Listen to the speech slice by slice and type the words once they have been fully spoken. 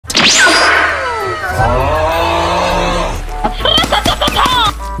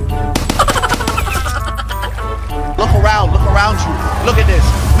Look at this.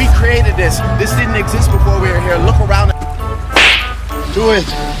 We created this. This didn't exist before we were here. Look around. Do it.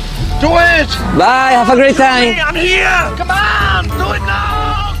 Do it. Bye. Have a great time. Hey, I'm here. Come on. Do it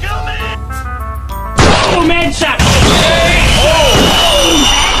now. Kill me. Oh, man shot. Oh,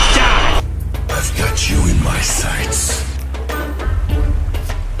 headshot. I've got you in my sights.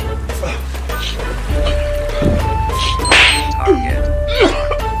 Target.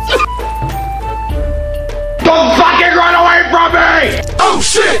 Don't fucking run away from me! Oh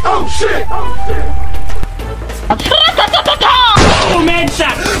shit! Oh shit! Oh shit! Oh, man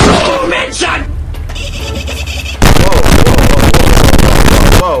shot. Oh, man shot.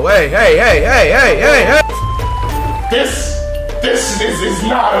 Whoa, hey, hey, hey, hey, hey, hey, hey! This is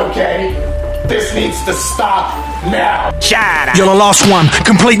not okay. This needs to stop now. Shut up. You're the last one.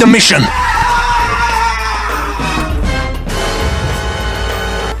 Complete the mission.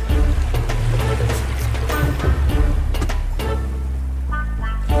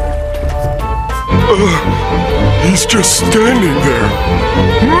 He's just standing there,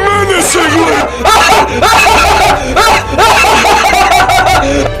 menacingly.